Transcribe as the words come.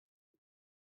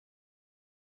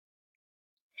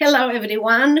Hello,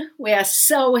 everyone. We are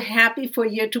so happy for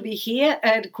you to be here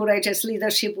at Courageous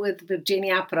Leadership with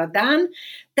Virginia Prodan.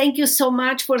 Thank you so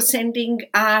much for sending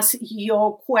us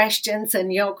your questions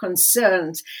and your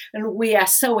concerns. And we are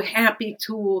so happy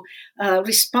to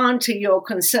respond to your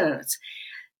concerns.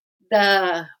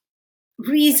 The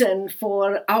reason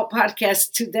for our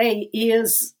podcast today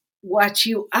is what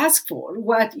you ask for,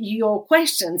 what your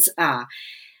questions are.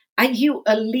 Are you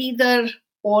a leader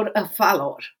or a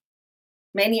follower?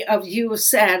 Many of you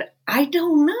said, I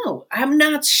don't know. I'm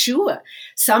not sure.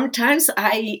 Sometimes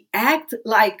I act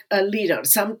like a leader.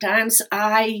 Sometimes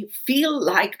I feel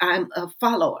like I'm a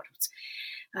follower.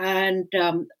 And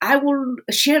I will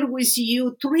share with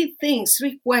you three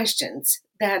questions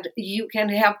that you can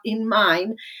have in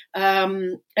mind,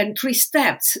 and three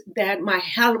steps that might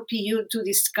help you to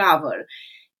discover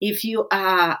if you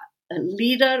are a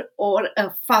leader or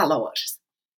a follower.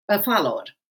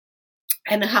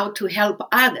 And how to help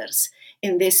others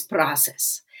in this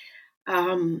process.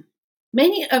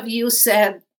 Many of you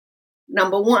said,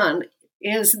 number one,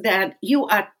 is that you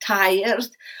are tired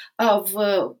of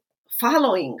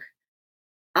following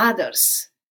others.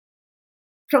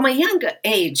 From a younger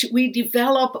age, we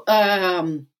develop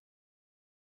a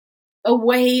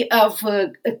way of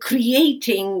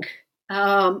creating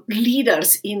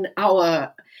leaders in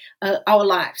our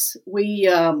lives. We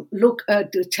look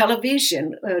at the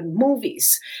television,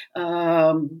 movies,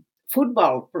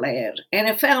 football player,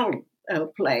 NFL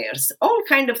players, all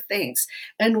kind of things,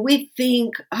 and we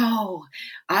think, "Oh,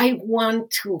 I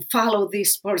want to follow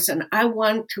this person. I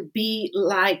want to be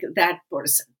like that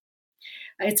person."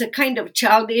 It's a kind of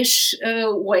childish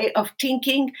way of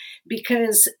thinking,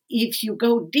 because if you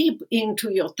go deep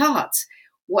into your thoughts,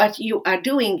 what you are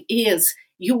doing is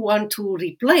you want to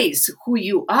replace who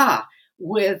you are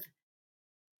with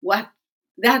what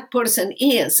that person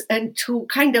is, and to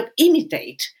kind of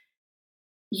imitate.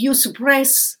 You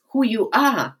suppress who you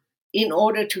are in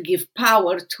order to give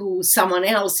power to someone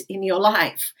else in your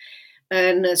life.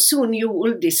 And soon you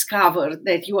will discover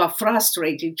that you are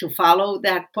frustrated to follow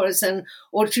that person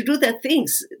or to do the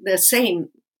things the same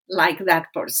like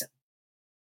that person.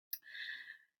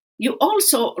 You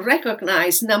also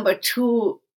recognize, number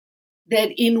two,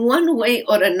 that in one way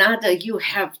or another you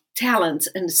have talents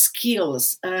and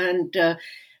skills, and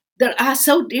that are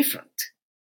so different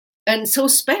and so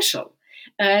special.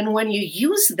 And when you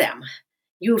use them,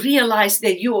 you realize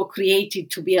that you are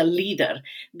created to be a leader,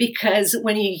 because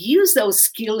when you use those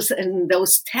skills and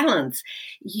those talents,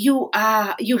 you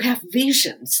have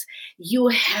visions, you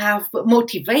have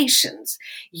motivations,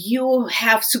 you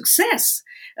have success,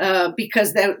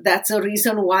 because that's a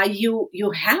reason why you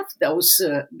have those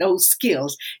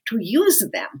skills, to use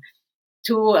them,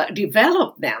 to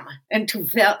develop them, and to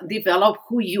develop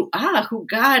who you are, who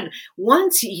God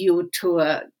wants you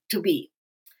to be.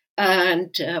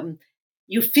 And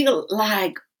you feel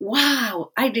like,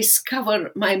 wow, I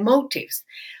discovered my motives.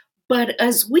 But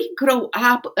as we grow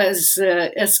up as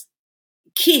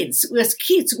kids,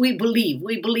 we believe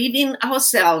in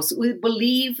ourselves. We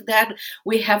believe that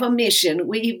we have a mission.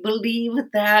 We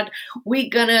believe that we're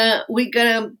gonna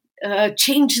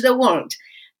change the world.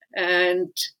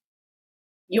 And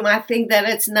you might think that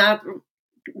it's not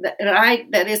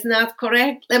right, that is not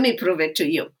correct. Let me prove it to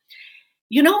you.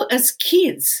 You know, as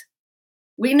kids,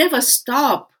 we never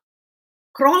stop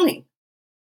crawling.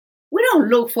 We don't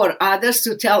look for others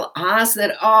to tell us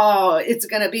that, oh, it's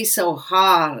going to be so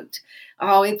hard.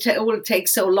 Oh, it will take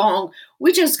so long.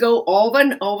 We just go over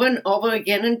and over and over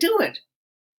again and do it.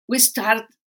 We start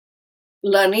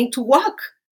learning to walk.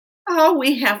 Oh,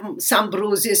 we have some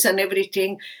bruises and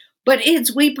everything, but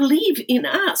we believe in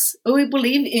us. We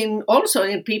believe also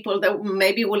in people that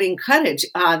maybe will encourage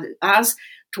us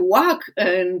to walk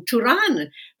and to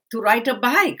run, to ride a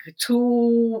bike,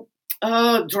 to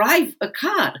drive a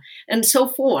car, and so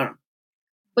forth.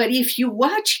 But if you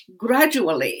watch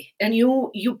gradually and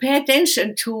you pay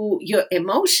attention to your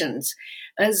emotions,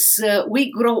 as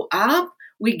we grow up,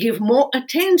 we give more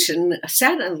attention,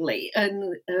 sadly,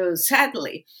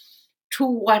 to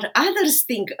what others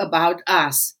think about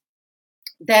us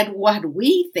than what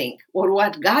we think or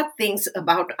what God thinks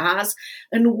about us,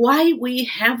 and why we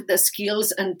have the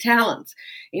skills and talents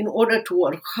in order to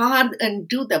work hard and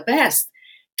do the best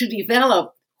to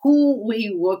develop who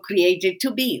we were created to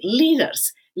be,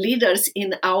 leaders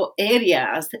in our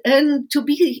areas, and to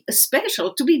be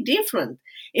special, to be different.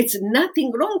 It's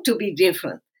nothing wrong to be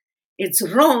different. It's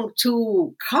wrong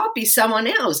to copy someone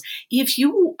else. If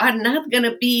you are not going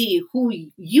to be who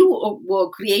you were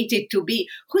created to be,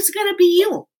 who's going to be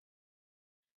you?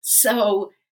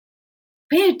 So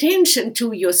pay attention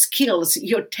to your skills,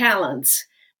 your talents,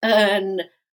 and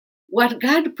what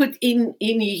God put in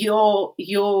your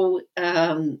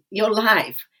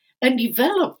life, and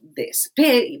develop this.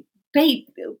 Pay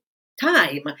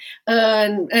time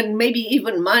and maybe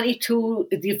even money to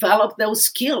develop those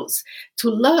skills, to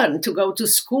learn, to go to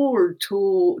school,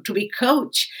 to be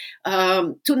coach,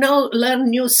 to learn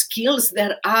new skills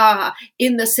that are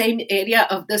in the same area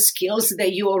of the skills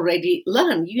that you already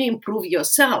learn. You improve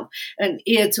yourself, and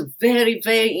it's very,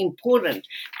 very important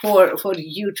for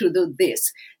you to do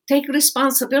this. Take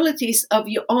responsibilities of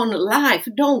your own life.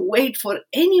 Don't wait for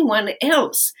anyone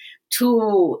else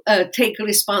to take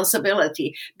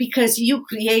responsibility, because you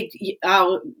create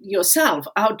yourself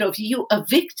out of you a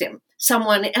victim.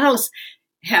 Someone else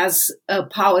has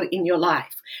power in your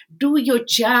life. Do your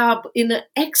job in an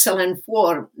excellent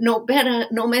form, no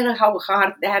matter how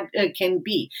hard that can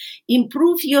be.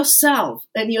 Improve yourself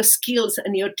and your skills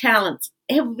and your talents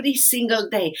every single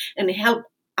day, and help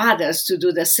others to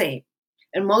do the same.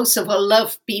 And most of all,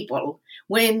 love people.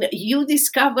 When you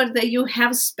discover that you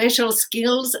have special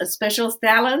skills and special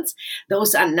talents,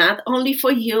 those are not only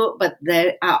for you, but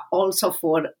they are also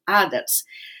for others.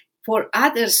 For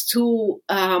others to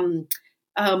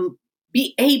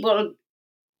be able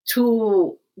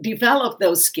to develop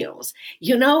those skills.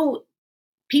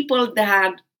 People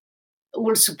that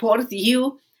will support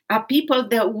you are people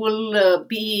that will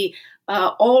be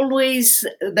always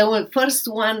the first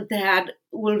one that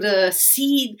will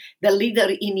see the leader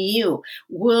in you,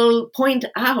 will point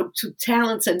out to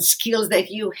talents and skills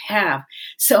that you have.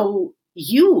 So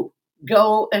you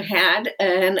go ahead,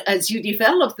 and as you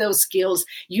develop those skills,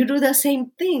 you do the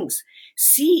same things.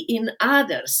 See in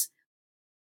others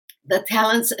the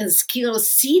talents and skills,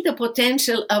 see the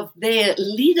potential of their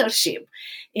leadership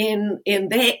in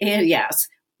their areas,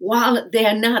 while they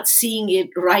are not seeing it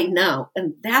right now.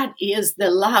 And that is the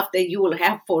love that you will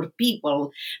have for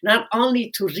people, not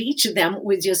only to reach them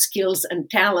with your skills and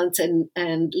talents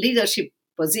and leadership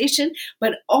position,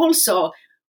 but also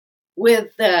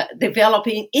with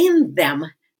developing in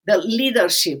them the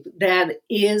leadership that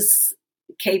is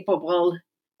capable,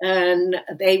 and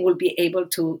they will be able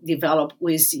to develop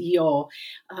with your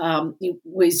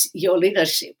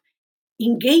leadership.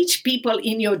 Engage people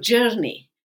in your journey.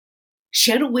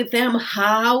 Share with them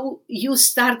how you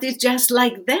started just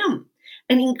like them,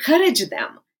 and encourage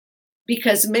them,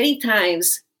 because many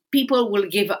times people will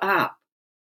give up.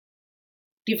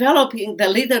 Developing the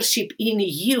leadership in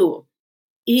you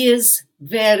is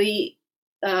very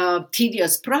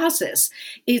tedious process.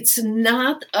 It's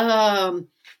not a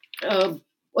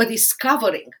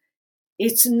discovering.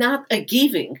 It's not a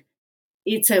giving.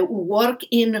 It's a work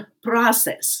in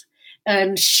process.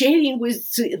 And sharing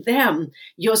with them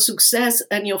your success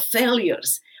and your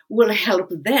failures will help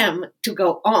them to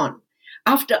go on.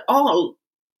 After all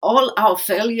our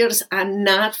failures are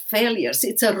not failures.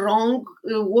 It's a wrong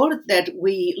word that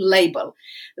we label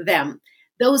them.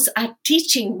 Those are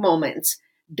teaching moments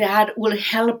that will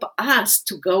help us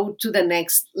to go to the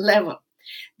next level.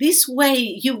 This way,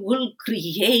 you will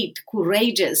create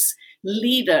courageous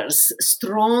leaders,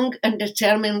 strong and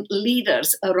determined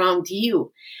leaders around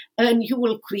you, and you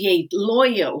will create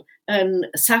loyal and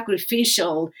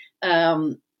sacrificial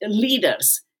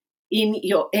leaders in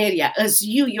your area, as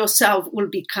you yourself will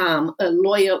become a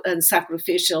loyal and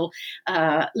sacrificial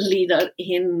leader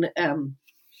in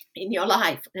your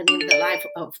life and in the life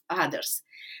of others.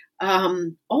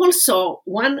 Also,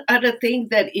 one other thing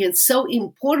that is so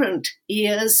important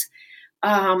is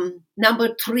number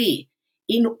 3.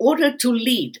 In order to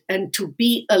lead and to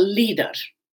be a leader,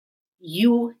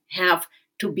 you have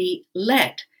to be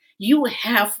led. You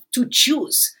have to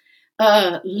choose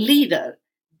a leader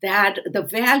that the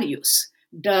values,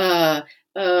 the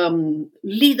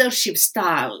leadership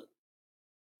style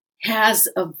has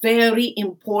a very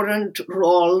important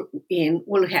role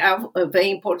will have a very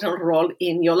important role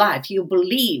in your life. You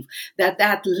believe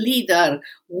that leader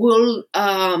will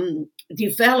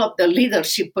develop the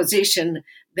leadership position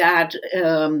that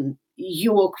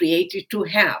you were created to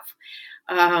have.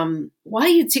 Why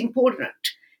it's important?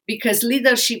 Because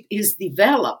leadership is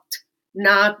developed,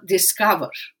 not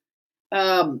discovered.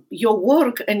 Your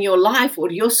work and your life,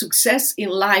 or your success in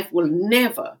life, will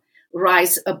never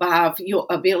rise above your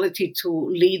ability to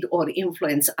lead or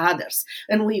influence others.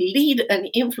 And we lead and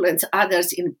influence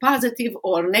others in positive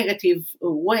or negative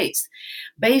ways,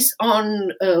 based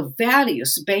on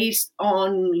values, based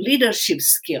on leadership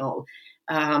skill.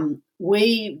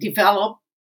 We develop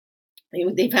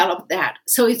that.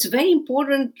 So it's very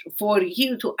important for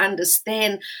you to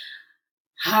understand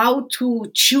how to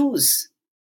choose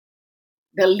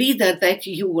the leader that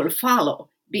you will follow,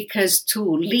 because to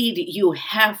lead, you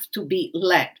have to be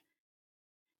led.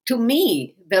 To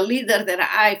me, the leader that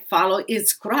I follow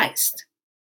is Christ.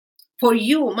 For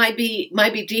you might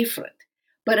be different.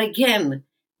 But again,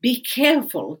 be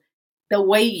careful the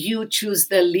way you choose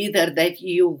the leader that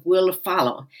you will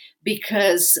follow,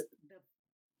 because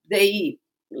they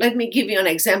let me give you an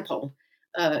example.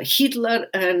 Hitler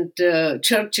and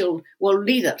Churchill were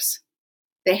leaders.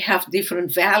 They have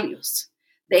different values.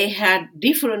 They had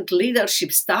different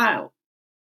leadership style,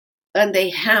 and they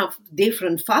have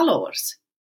different followers.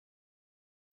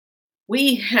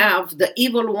 We have the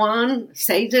evil one,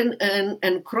 Satan,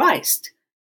 and Christ,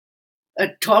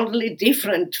 totally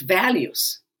different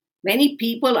values. Many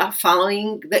people are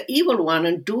following the evil one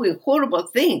and doing horrible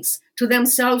things to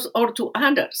themselves or to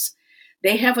others.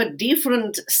 They have a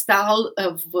different style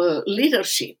of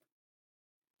leadership,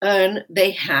 and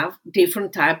they have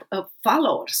different type of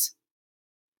followers.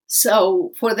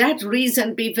 So for that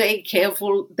reason, be very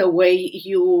careful the way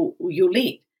you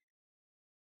lead.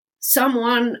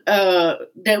 Someone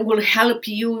that will help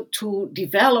you to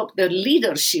develop the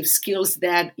leadership skills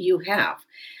that you have.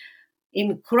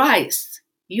 In Christ,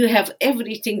 you have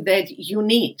everything that you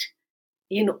need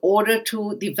in order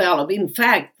to develop. In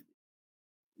fact,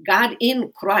 God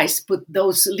in Christ put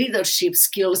those leadership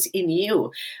skills in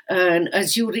you. And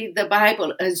as you read the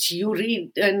Bible, as you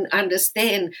read and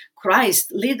understand,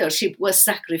 Christ's leadership was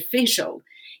sacrificial.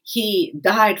 He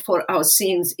died for our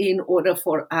sins in order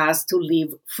for us to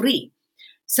live free.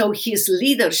 So his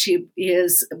leadership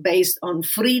is based on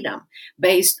freedom,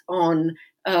 based on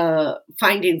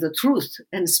finding the truth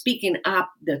and speaking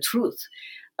up the truth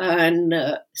and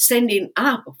standing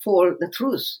up for the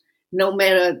truth, no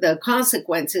matter the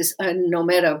consequences and no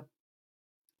matter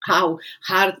how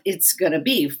hard it's going to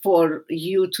be for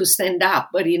you to stand up.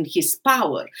 But in his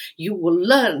power, you will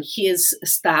learn his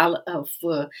style of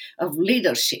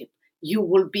leadership. You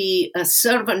will be a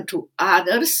servant to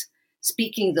others,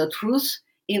 speaking the truth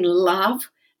in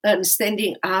love and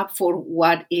standing up for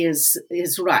what is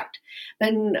right.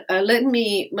 And let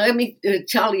me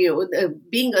tell you,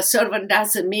 being a servant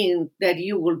doesn't mean that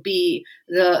you will be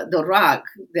the rug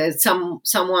that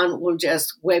someone will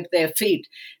just wipe their feet.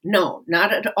 No,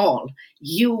 not at all.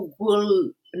 You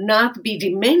will not be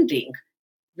demanding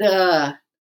the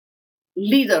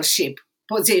leadership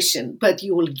position, but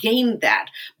you will gain that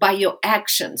by your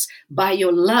actions, by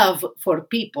your love for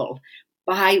people,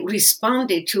 by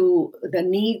responding to the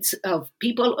needs of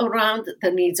people around, the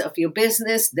needs of your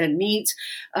business, the needs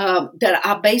that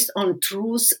are based on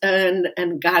truth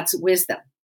and God's wisdom.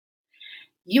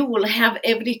 You will have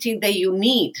everything that you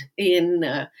need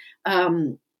in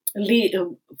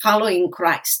following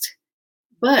Christ.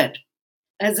 But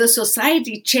as the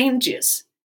society changes,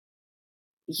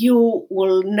 you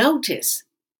will notice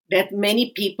that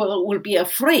many people will be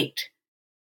afraid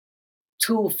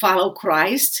to follow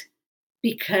Christ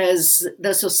because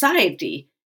the society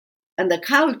and the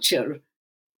culture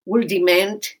will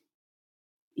demand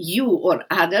you or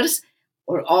others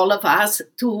or all of us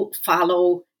to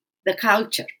follow the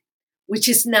culture, which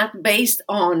is not based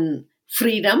on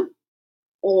freedom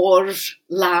or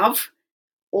love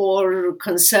or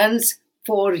concerns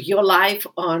for your life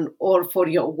or for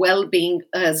your well-being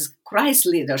as Christ's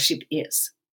leadership is.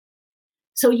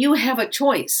 So you have a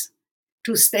choice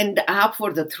to stand up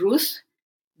for the truth,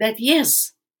 that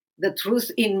yes, the truth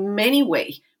in many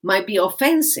ways might be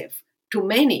offensive to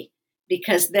many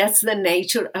because that's the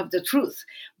nature of the truth.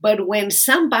 But when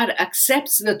somebody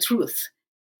accepts the truth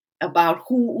about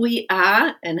who we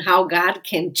are and how God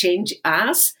can change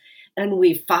us, and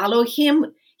we follow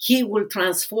him, he will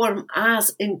transform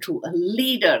us into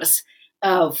leaders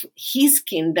of his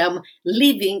kingdom,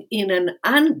 living in an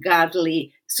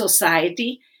ungodly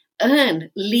society and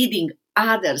leading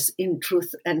others in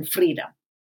truth and freedom.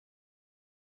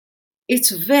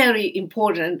 It's very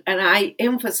important, and I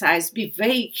emphasize, be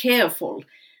very careful.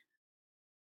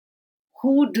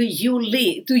 Who do you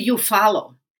lead? Do you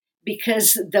follow?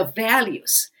 Because the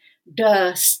values,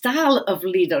 the style of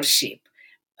leadership,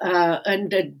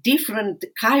 and the different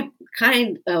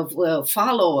kind of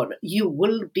follower you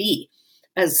will be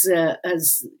as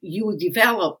you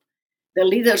develop the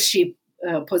leadership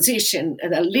position,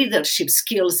 the leadership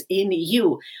skills in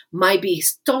you might be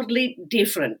totally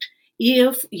different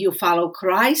if you follow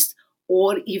Christ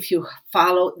or if you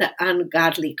follow the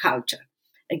ungodly culture.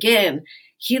 Again,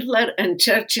 Hitler and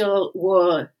Churchill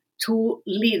were two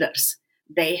leaders.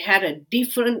 They had a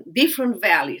different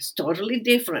values, totally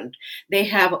different. They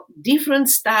have different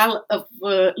style of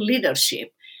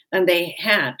leadership, and they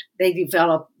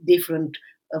developed different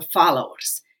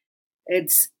followers.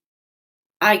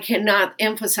 I cannot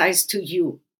emphasize to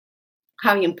you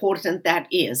how important that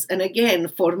is. And again,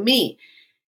 for me,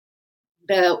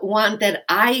 the one that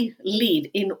I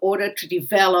lead, in order to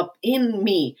develop in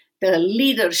me the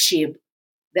leadership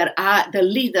the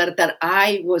leader that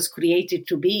I was created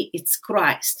to be. It's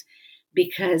Christ,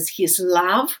 because his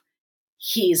love,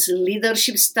 his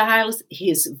leadership styles,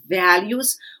 his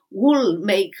values will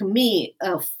make me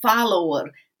a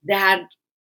follower that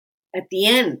at the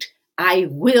end he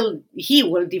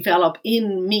will develop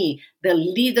in me the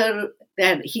leader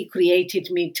that he created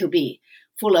me to be,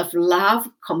 full of love,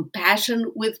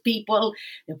 compassion with people,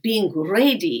 being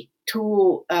ready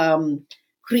to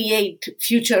create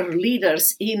future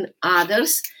leaders in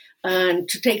others, and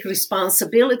to take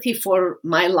responsibility for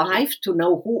my life, to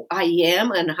know who I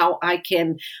am and how I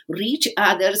can reach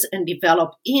others and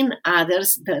develop in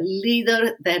others the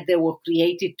leader that they were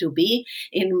created to be.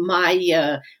 In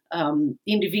my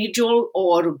individual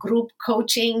or group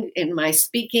coaching, in my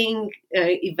speaking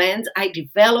events, I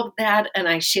develop that, and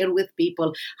I share with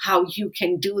people how you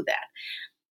can do that.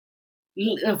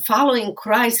 Following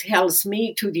Christ helps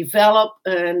me to develop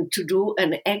and to do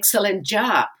an excellent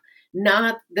job,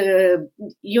 not the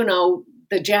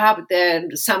job that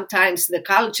sometimes the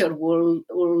culture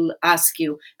will ask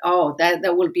you, oh, that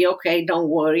will be okay, don't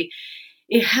worry.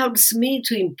 It helps me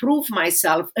to improve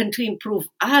myself and to improve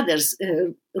others,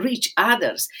 reach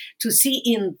others, to see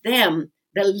in them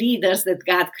the leaders that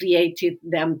God created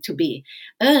them to be.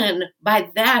 And by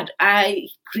that, I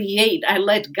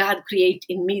let God create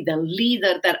in me the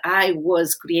leader that I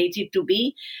was created to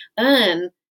be,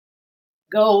 and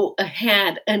go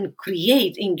ahead and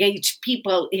engage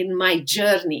people in my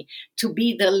journey to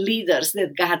be the leaders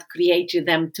that God created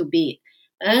them to be,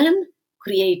 and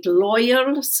create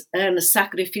loyals and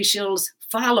sacrificial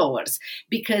followers,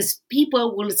 because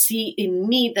people will see in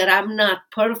me that I'm not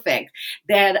perfect,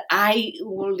 that I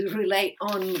will rely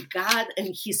on God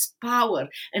and his power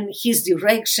and his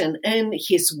direction and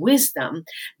his wisdom,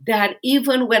 that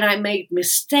even when I make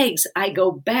mistakes, I go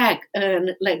back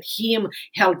and let him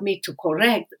help me to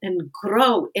correct and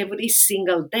grow every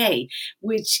single day,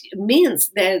 which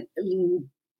means that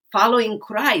following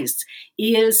Christ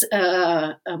is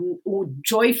a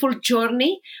joyful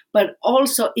journey, but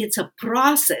also it's a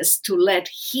process to let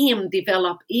him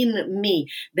develop in me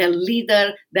the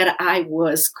leader that I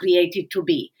was created to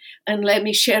be. And let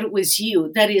me share with you,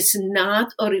 that is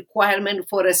not a requirement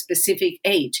for a specific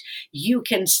age. You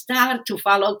can start to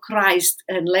follow Christ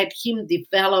and let him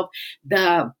develop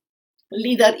the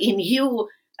leader in you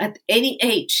at any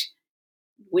age.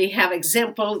 We have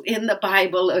examples in the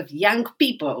Bible of young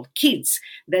people, kids,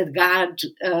 that God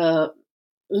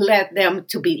led them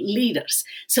to be leaders.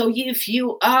 So if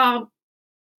you are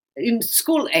in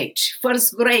school age,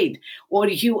 first grade, or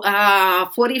you are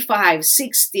 45,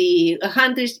 60,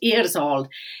 100 years old,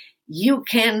 you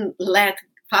can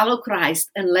follow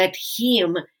Christ and let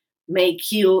him make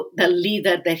you the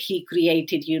leader that he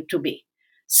created you to be.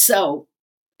 So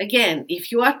again,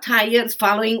 if you are tired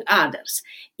following others,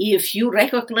 if you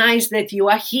recognize that you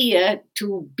are here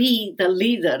to be the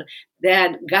leader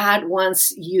that God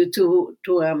wants you to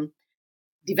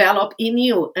develop in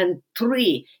you, and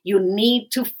 3, you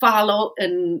need to follow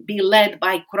and be led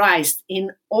by Christ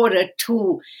in order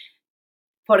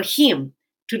for him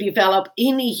to develop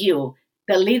in you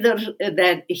the leader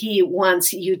that he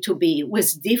wants you to be,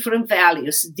 with different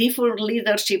values, different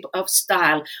leadership of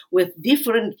style, with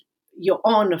different your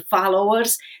own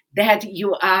followers, that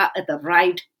you are at the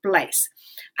right place.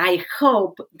 I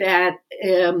hope that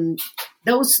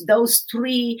those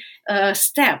 3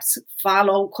 steps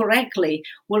follow correctly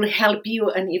will help you.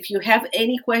 And if you have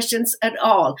any questions at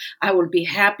all, I will be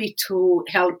happy to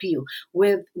help you.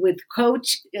 With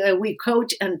coach, we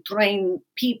coach and train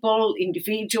people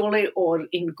individually or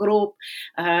in group.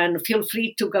 And feel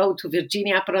free to go to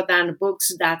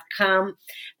virginiaprodanbooks.com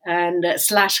and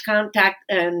 /contact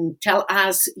and tell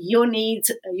us your needs,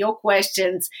 your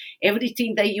questions,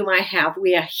 everything that you might have.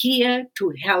 We are here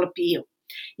to help you.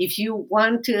 If you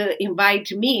want to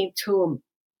invite me to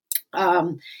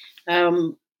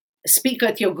speak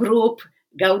at your group,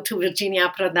 go to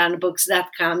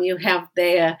virginiaprodanbooks.com. You have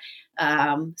their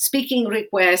speaking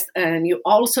request, and you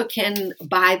also can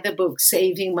buy the book,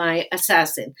 Saving My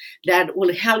Assassin, that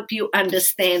will help you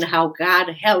understand how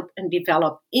God helped and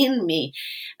developed in me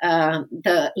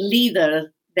the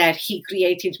leader that he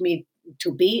created me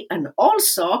to be, and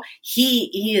also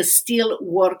he is still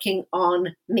working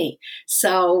on me.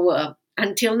 So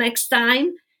until next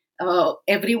time,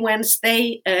 every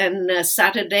Wednesday and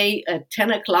Saturday at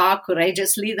 10 o'clock,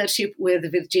 Courageous Leadership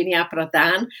with Virginia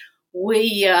Prodan.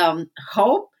 We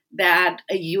hope that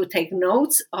you take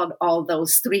notes on all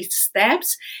those 3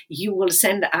 steps. You will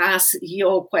send us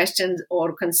your questions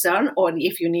or concern, or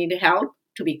if you need help,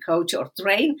 to be coach or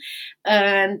train.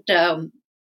 And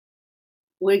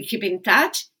we'll keep in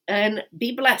touch and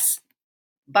be blessed.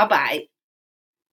 Bye bye.